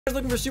If you're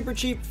looking for super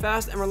cheap,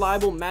 fast, and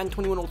reliable Madden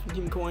 21 Ultimate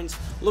Team coins,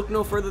 look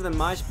no further than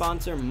my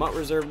sponsor,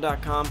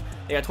 MutReserve.com.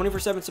 They got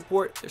 24/7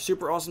 support. They're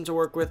super awesome to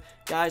work with.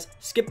 Guys,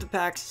 skip the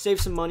packs, save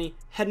some money,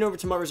 head over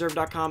to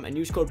MutReserve.com and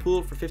use code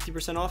Poodle for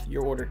 50% off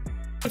your order.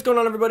 What's going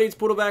on, everybody? It's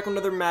Poodle back with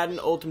another Madden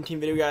Ultimate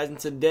Team video, guys, and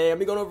today I'm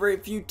going over a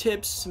few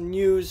tips, some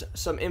news,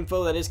 some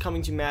info that is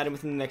coming to Madden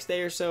within the next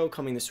day or so,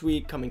 coming this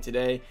week, coming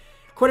today.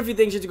 Quite a few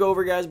things to go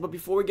over, guys, but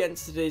before we get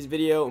into today's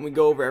video and we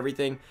go over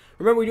everything,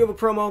 remember we do have a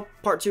promo,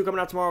 part 2, coming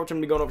out tomorrow, which I'm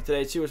going to be going over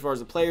today too, as far as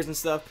the players and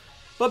stuff.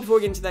 But before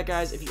we get into that,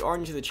 guys, if you are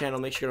new to the channel,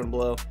 make sure to go down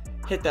below,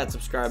 hit that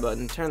subscribe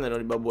button, turn that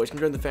notification bell, boys, come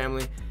join the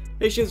family.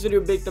 Make sure this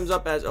video a big thumbs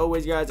up, as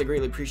always, guys. I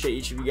greatly appreciate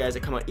each of you guys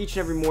that come out each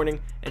and every morning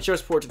and show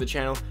support to the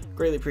channel.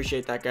 Greatly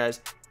appreciate that,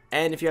 guys.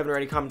 And if you haven't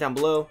already, comment down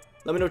below.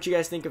 Let me know what you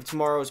guys think of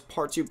tomorrow's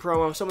part 2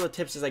 promo, some of the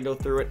tips as I go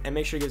through it, and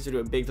make sure to give this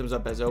video a big thumbs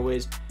up, as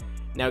always.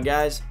 Now,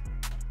 guys,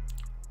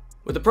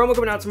 with the promo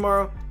coming out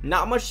tomorrow,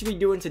 not much to be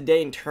doing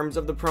today in terms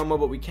of the promo,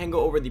 but we can go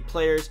over the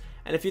players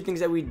and a few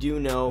things that we do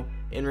know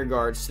in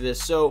regards to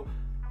this. So,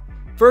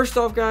 first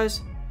off,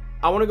 guys,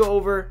 I want to go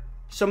over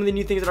some of the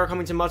new things that are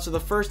coming to Mud. So the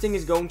first thing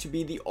is going to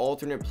be the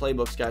alternate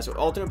playbooks, guys. So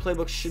alternate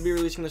playbooks should be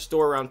releasing the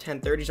store around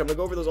 10:30. So I'm going to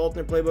go over those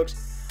alternate playbooks.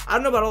 I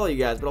don't know about all of you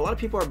guys, but a lot of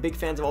people are big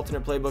fans of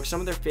alternate playbooks. Some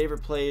of their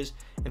favorite plays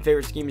and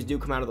favorite schemes do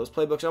come out of those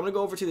playbooks. So I'm going to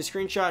go over to the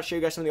screenshot, show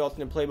you guys some of the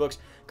alternate playbooks.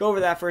 Go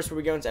over that first before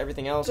we go into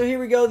everything else. So here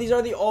we go. These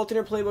are the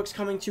alternate playbooks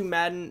coming to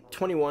Madden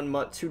 21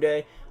 MUT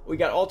today. We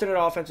got alternate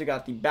offense. We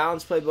got the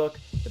balance playbook,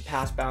 the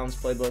pass balance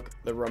playbook,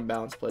 the run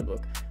balance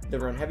playbook, the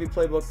run heavy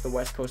playbook, the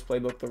West Coast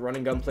playbook, the run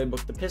and gun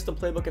playbook, the pistol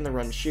playbook, and the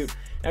run and shoot.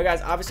 Now,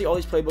 guys, obviously all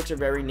these playbooks are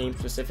very name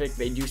specific.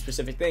 They do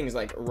specific things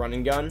like run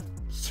and gun,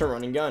 it's a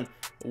run and gun.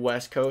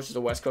 West Coast is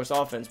a West Coast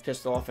offense.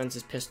 Pistol offense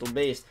is pistol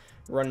based.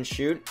 Run and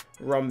shoot,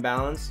 run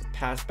balance,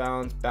 pass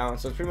balance,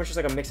 balance. So it's pretty much just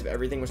like a mix of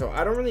everything. So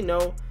I don't really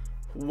know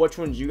which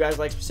ones you guys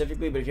like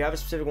specifically, but if you have a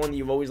specific one that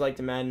you've always liked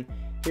to Madden,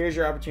 here's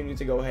your opportunity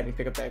to go ahead and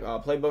pick up that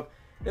playbook.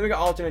 Then we got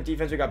alternate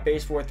defense. We got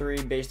base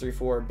 4-3, base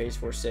 3-4, base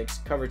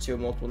 4-6, cover 2,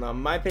 multiple. Now,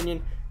 in my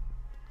opinion,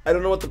 I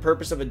don't know what the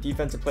purpose of a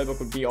defensive playbook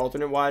would be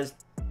alternate wise.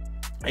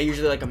 I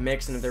usually like a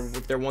mix, and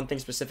if they're one thing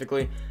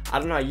specifically, I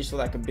don't know how useful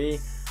that could be.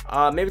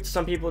 Maybe to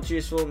some people it's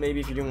useful. Maybe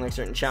if you're doing like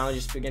certain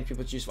challenges against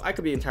people it's useful. I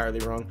could be entirely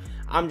wrong.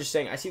 I'm just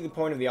saying I see the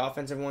point of the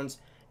offensive ones,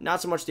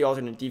 not so much the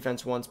alternate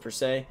defense ones per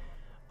se.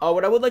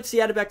 What I would like to see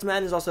added back to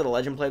Madden is also the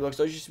legend playbooks.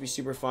 Those used to be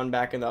super fun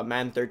back in the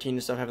Madden 13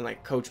 and stuff, having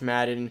like Coach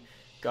Madden,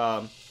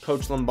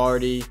 Coach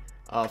Lombardi,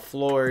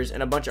 Floors,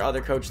 and a bunch of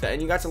other coaches that,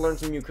 and you got to learn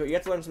some you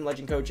got to learn some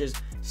legend coaches,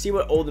 see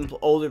what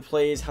older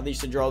plays, how they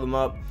used to draw them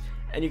up,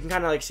 and you can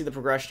kind of like see the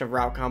progression of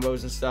route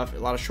combos and stuff, a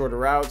lot of shorter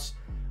routes.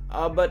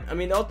 But I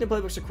mean, the alternate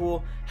playbooks are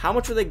cool. How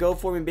much would they go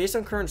for? I mean, based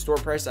on current store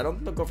price, I don't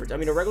think they'll go for. I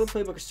mean, a regular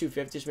playbook is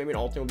 $250, so maybe an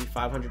alternate will be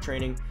 500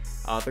 training,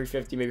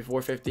 350, maybe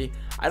 450.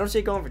 I don't see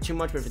it going for too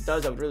much, but if it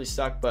does, that would really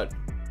suck. But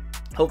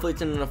hopefully,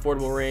 it's in an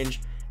affordable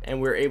range,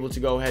 and we're able to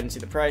go ahead and see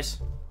the price.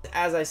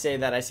 As I say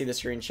that, I see the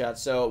screenshot.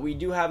 So we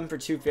do have them for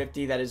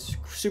 $250. That is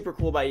super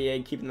cool by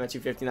EA, keeping them at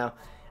 $250 now.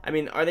 I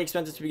mean, are they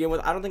expensive to begin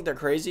with? I don't think they're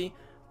crazy,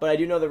 but I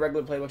do know the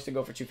regular playbooks to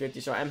go for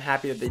 $250. So I'm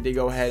happy that they did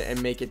go ahead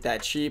and make it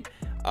that cheap.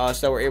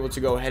 So we're able to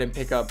go ahead and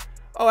pick up.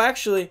 Oh,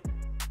 actually,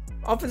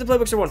 offensive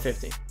playbooks are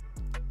 $150.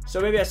 So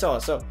maybe I saw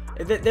it. So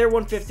they're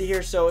 $150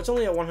 here. So it's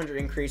only a 100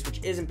 increase,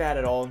 which isn't bad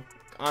at all.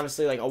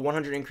 Honestly, like a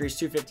 100 increase,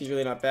 $250 is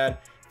really not bad.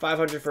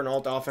 500 for an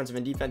alt offensive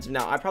and defensive.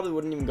 Now, I probably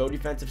wouldn't even go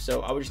defensive,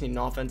 so I would just need an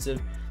offensive.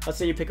 Let's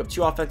say you pick up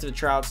 2 offensive to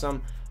try out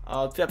some.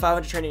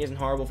 500 training isn't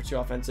horrible for 2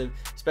 offensive,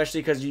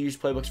 especially because you use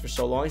playbooks for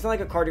so long. It's not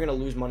like a card you're going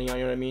to lose money on,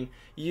 you know what I mean?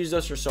 You use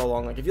those for so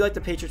long. Like, if you like the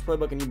Patriots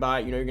playbook and you buy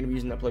it, you know you're going to be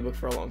using that playbook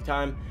for a long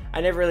time.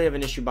 I never really have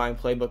an issue buying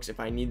playbooks if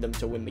I need them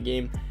to win the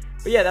game.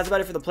 But yeah, that's about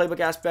it for the playbook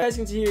aspect. As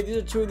you can see here, these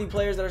are 2 of the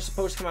players that are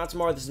supposed to come out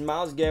tomorrow. This is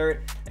Myles Garrett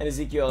and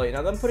Ezekiel Elliott.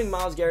 Now, them putting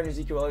Myles Garrett and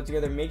Ezekiel Elliott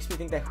together makes me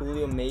think that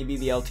Julio may be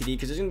the LTD,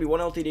 because there's going to be 1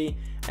 LTD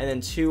and then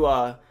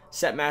 2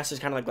 set masters,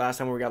 kind of like last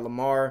time where we got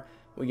Lamar,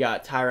 we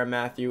got Tyrann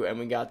Mathieu, and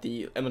we got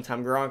the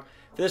Time Gronk.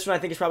 For this one, I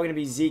think it's probably going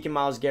to be Zeke and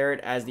Myles Garrett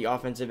as the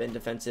offensive and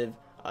defensive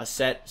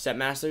set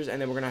masters,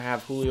 and then we're going to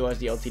have Julio as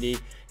the LTD.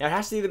 Now, it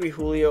has to either be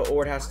Julio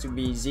or it has to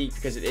be Zeke,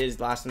 because it is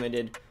last time they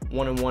did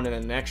 1 and 1 and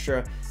then an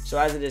extra. So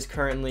as it is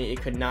currently,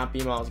 it could not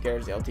be Myles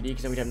Garrett as the LTD,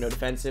 because then we'd have no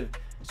defensive.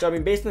 So I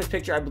mean, based on this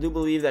picture, I do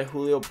believe that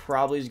Julio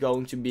probably is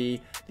going to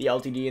be the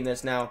LTD in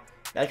this. Now,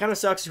 that kind of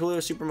sucks. Julio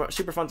is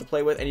super fun to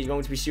play with, and he's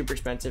going to be super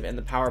expensive, and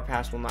the power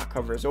pass will not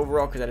cover his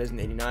overall, because that is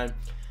an 89.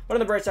 But on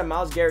the bright side,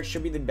 Myles Garrett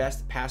should be the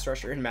best pass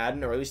rusher in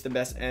Madden, or at least the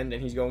best end,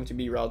 and he's going to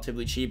be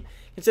relatively cheap,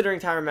 considering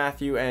Tyrann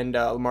Mathieu and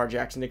Lamar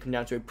Jackson. They come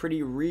down to a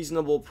pretty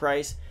reasonable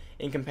price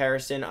in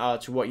comparison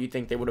to what you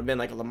think they would have been,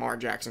 like a Lamar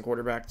Jackson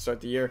quarterback to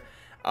start the year.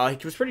 He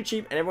was pretty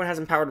cheap, and everyone has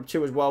him powered up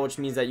too as well, which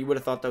means that you would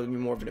have thought that would be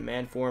more of a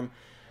demand for him.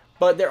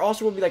 But there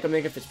also will be like a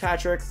Minka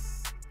Fitzpatrick,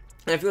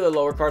 and I feel the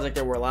lower cards like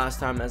there were last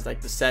time as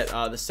like the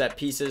set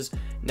pieces.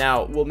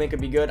 Now, will Minka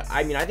be good?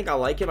 I mean, I think I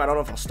like him. I don't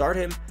know if I'll start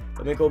him,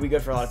 Minka will be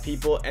good for a lot of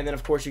people. And then,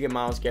 of course, you get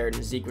Miles, Garret,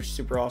 and Zeke, which is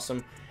super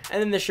awesome.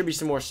 And then there should be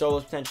some more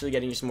solos, potentially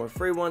getting you some more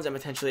free ones, and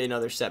potentially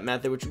another set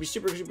method, which would be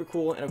super, super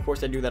cool. And, of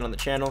course, I do that on the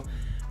channel.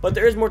 But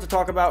there is more to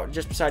talk about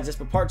just besides this.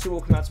 But part 2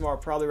 will come out tomorrow,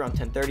 probably around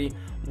 10:30.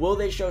 Will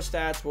they show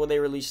stats? Will they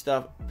release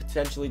stuff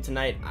potentially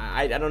tonight?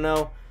 I don't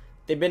know.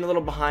 They've been a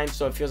little behind,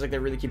 so it feels like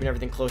they're really keeping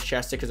everything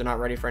close-chested because they're not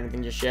ready for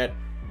anything just yet.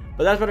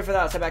 But that's about it for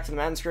that. Let's head back to the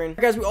Madden screen.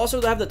 Guys, we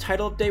also have the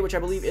title update, which I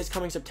believe is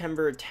coming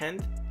September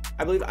 10th.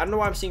 I don't know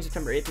why I'm seeing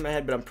September 8th in my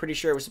head, but I'm pretty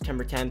sure it was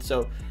September 10th.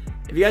 So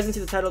if you guys didn't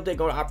see the title update,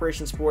 go to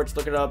Operation Sports,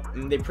 look it up.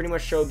 And they pretty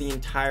much showed the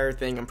entire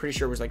thing. I'm pretty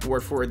sure it was like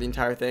word for word the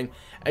entire thing.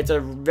 It's a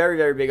very,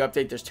 very big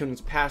update. There's tuning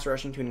to pass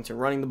rushing, tuning to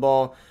running the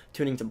ball,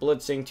 tuning to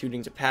blitzing,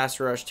 tuning to pass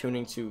rush,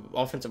 tuning to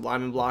offensive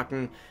lineman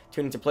blocking,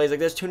 tuning to plays like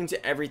this, tuning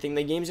to everything.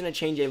 The game's going to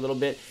change a little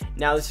bit.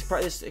 Now,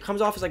 it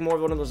comes off as like more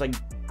of one of those like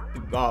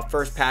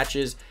first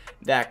patches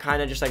that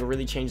kind of just like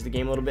really changed the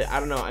game a little bit. I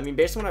don't know. I mean,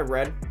 based on what I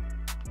read,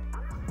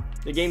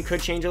 the game could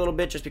change a little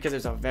bit just because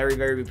there's a very,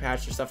 very big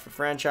patch. There's stuff for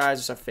franchise,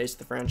 there's stuff for face of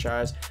the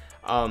franchise.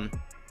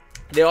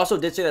 They also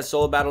did say that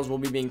solo battles will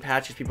be being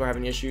patched if people are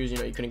having issues. You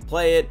know, you couldn't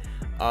play it.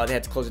 They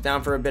had to close it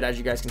down for a bit, as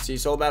you guys can see.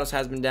 Solo battles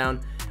has been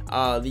down.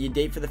 The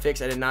date for the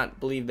fix, I did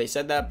not believe they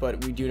said that,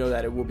 but we do know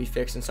that it will be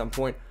fixed at some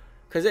point.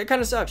 Because it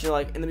kind of sucks, you know,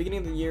 like in the beginning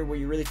of the year where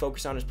you really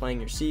focus on is playing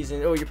your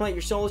season. Oh, you're playing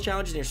your solo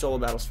challenges and your solo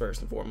battles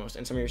first and foremost,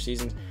 and some of your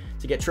seasons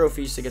to get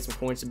trophies, to get some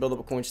coins, to build up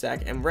a coin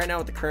stack. And right now,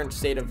 with the current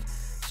state of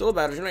solo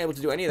battles, you're not able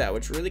to do any of that,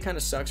 which really kind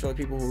of sucks for the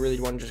people who really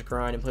want to just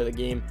grind and play the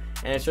game.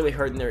 And it's really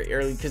hurting their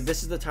early, because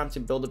this is the time to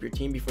build up your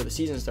team before the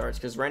season starts.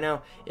 Because right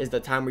now is the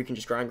time where you can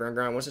just grind.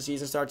 Once the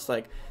season starts,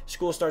 like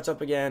school starts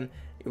up again,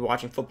 you're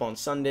watching football on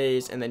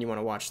Sundays, and then you want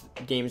to watch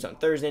games on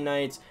Thursday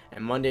nights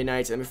and Monday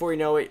nights, and before you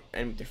know it,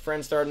 and with your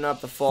friends starting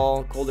up, the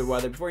fall, colder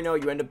weather, before you know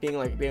it, you end up being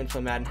able to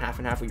play Madden half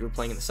and half what you were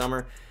playing in the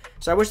summer.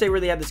 So I wish they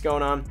really had this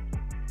going on.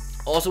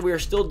 Also, we are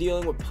still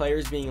dealing with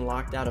players being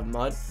locked out of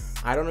MUD.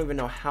 I don't even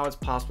know how it's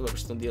possible that we're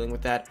still dealing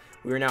with that.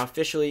 We are now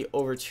officially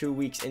over 2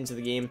 weeks into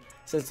the game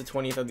since the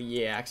 20th of the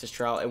EA Access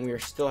trial, and we are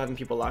still having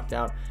people locked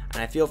out.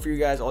 And I feel for you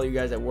guys, all you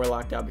guys that were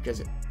locked out,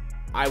 because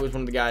I was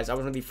one of the guys. I was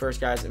one of the first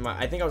guys.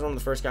 I think I was one of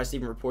the first guys to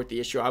even report the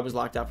issue. I was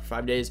locked out for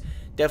 5 days.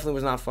 Definitely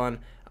was not fun.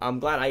 I'm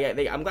glad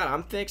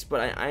I'm fixed,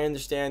 but I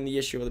understand the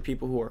issue of the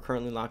people who are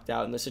currently locked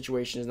out, and the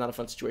situation is not a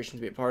fun situation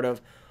to be a part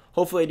of.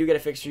 Hopefully, I do get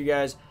it fixed for you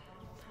guys.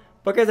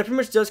 But guys, that pretty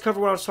much does cover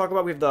what I was talking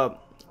about. We have the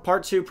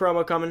Part 2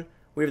 promo coming.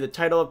 We have the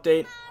title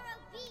update,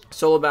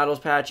 solo battles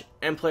patch,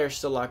 and players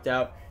still locked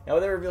out. Now,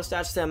 whether they reveal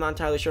stats today, I'm not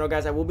entirely sure.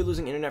 Guys, I will be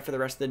losing internet for the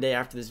rest of the day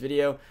after this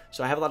video,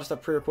 so I have a lot of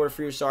stuff pre-recorded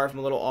for you. Sorry if I'm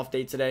a little off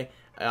date today.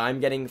 I'm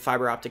getting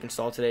fiber optic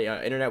installed today,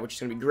 internet, which is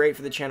going to be great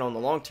for the channel in the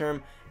long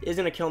term. It is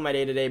going to kill my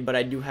day today, but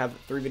I do have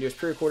 3 videos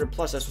pre-recorded,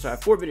 plus I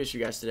have 4 videos for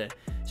you guys today.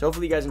 So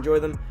hopefully you guys enjoy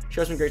them.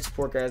 Show some great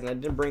support, guys. And I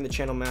didn't bring the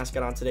channel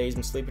mascot on today. He's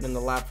been sleeping in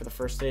the lap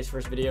for today's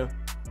first video.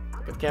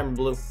 Look at the camera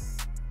blue.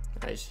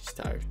 Nice, he's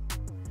tired.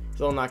 He's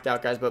a little knocked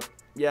out, guys, but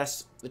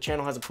yes, the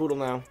channel has a Poodle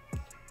now.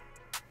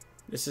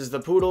 This is the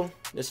Poodle.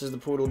 This is the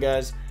Poodle,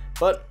 guys.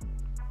 But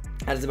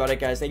that is about it,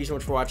 guys. Thank you so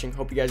much for watching.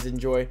 Hope you guys did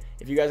enjoy.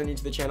 If you guys are new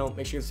to the channel,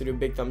 make sure you do a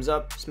big thumbs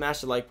up,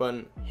 smash the like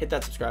button, hit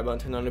that subscribe button,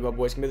 turn on the bell,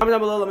 boys. Comment down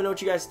below. Let me know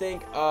what you guys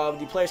think of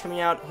the players coming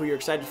out, who you're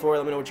excited for.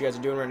 Let me know what you guys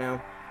are doing right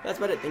now. That's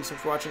about it. Thanks so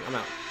much for watching. I'm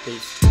out.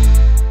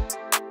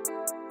 Peace.